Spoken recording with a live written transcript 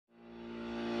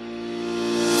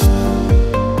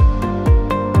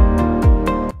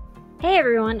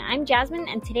I'm Jasmine,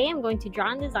 and today I'm going to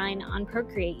draw and design on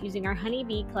Procreate using our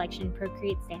Honeybee collection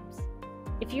Procreate stamps.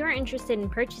 If you are interested in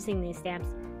purchasing these stamps,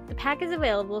 the pack is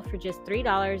available for just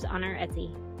 $3 on our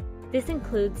Etsy. This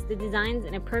includes the designs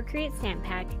in a Procreate stamp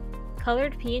pack,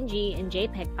 colored PNG and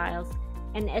JPEG files,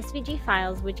 and SVG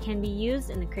files which can be used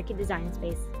in the Cricut design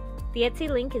space. The Etsy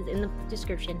link is in the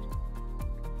description.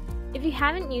 If you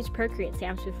haven't used Procreate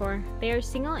stamps before, they are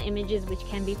single images which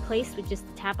can be placed with just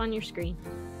a tap on your screen.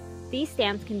 These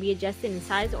stamps can be adjusted in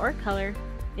size or color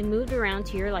and moved around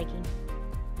to your liking.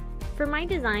 For my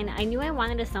design, I knew I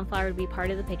wanted a sunflower to be part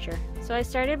of the picture, so I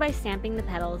started by stamping the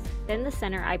petals, then the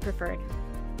center I preferred.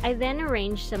 I then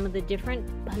arranged some of the different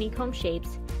honeycomb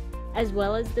shapes, as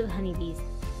well as the honeybees.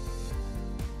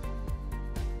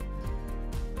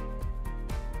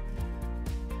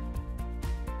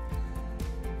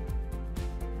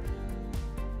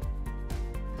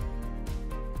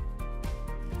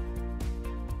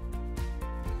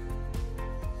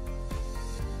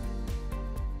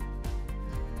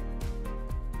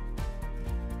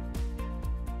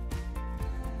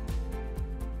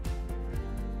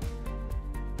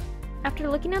 After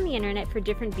looking on the internet for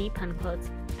different bee pun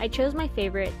quotes, I chose my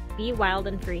favorite, "Be Wild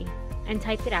and Free," and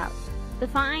typed it out. The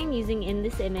font I am using in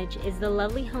this image is the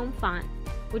Lovely Home font,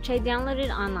 which I downloaded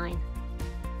online.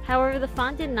 However, the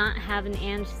font did not have an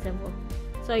and symbol,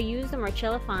 so I used the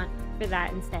Marchila Font for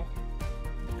that instead.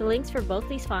 The links for both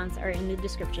these fonts are in the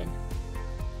description.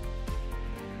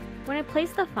 When I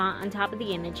placed the font on top of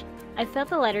the image, I felt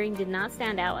the lettering did not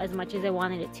stand out as much as I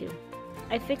wanted it to.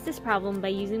 I fixed this problem by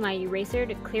using my eraser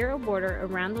to clear a border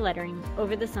around the lettering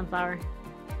over the sunflower.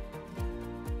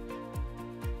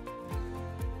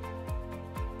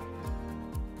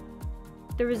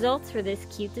 The results for this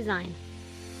cute design.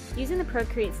 Using the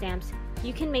Procreate stamps,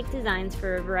 you can make designs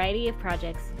for a variety of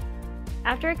projects.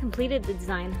 After I completed the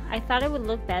design, I thought it would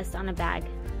look best on a bag.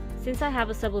 Since I have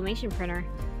a sublimation printer,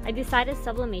 I decided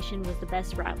sublimation was the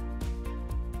best route.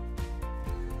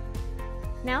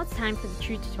 Now it's time for the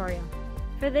true tutorial.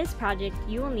 For this project,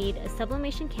 you will need a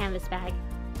sublimation canvas bag,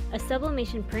 a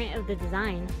sublimation print of the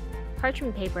design,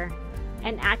 parchment paper,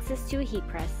 and access to a heat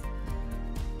press.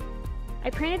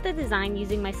 I printed the design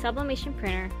using my sublimation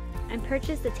printer and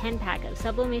purchased a 10-pack of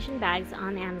sublimation bags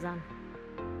on Amazon.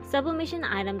 Sublimation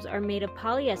items are made of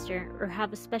polyester or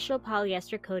have a special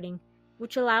polyester coating,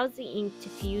 which allows the ink to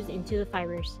fuse into the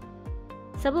fibers.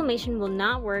 Sublimation will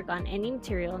not work on any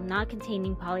material not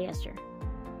containing polyester.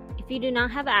 If you do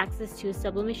not have access to a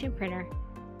sublimation printer,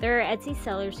 there are Etsy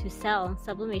sellers who sell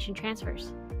sublimation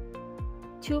transfers.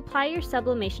 To apply your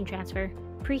sublimation transfer,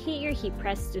 preheat your heat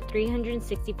press to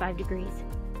 365 degrees.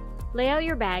 Lay out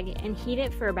your bag and heat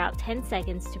it for about 10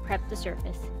 seconds to prep the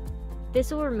surface.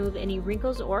 This will remove any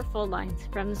wrinkles or fold lines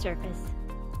from the surface.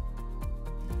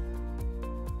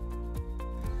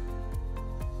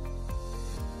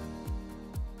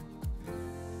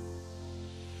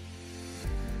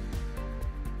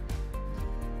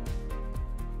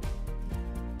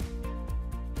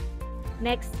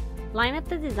 Next, line up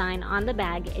the design on the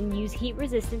bag and use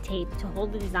heat-resistant tape to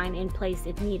hold the design in place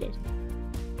if needed.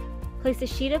 Place a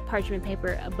sheet of parchment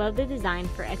paper above the design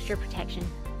for extra protection.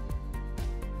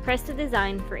 Press the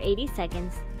design for 80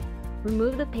 seconds.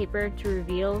 Remove the paper to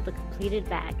reveal the completed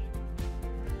bag.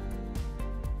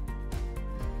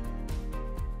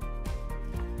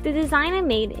 The design I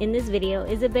made in this video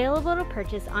is available to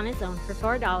purchase on its own for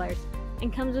 $4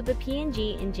 and comes with a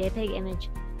PNG and JPEG image,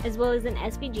 as well as an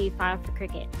SVG file for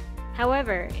Cricut.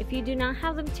 However, if you do not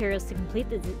have the materials to complete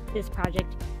this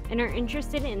project and are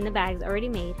interested in the bags already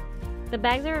made, the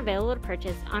bags are available to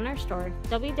purchase on our store,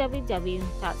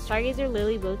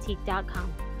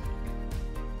 www.stargazerlilyboutique.com.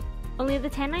 Only the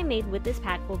 10 I made with this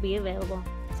pack will be available,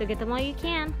 so get them while you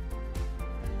can.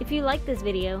 If you like this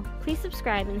video, please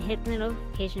subscribe and hit the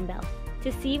notification bell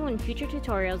to see when future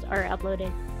tutorials are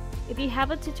uploaded. If you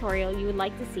have a tutorial you would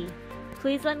like to see,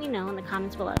 please let me know in the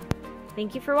comments below.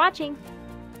 Thank you for watching!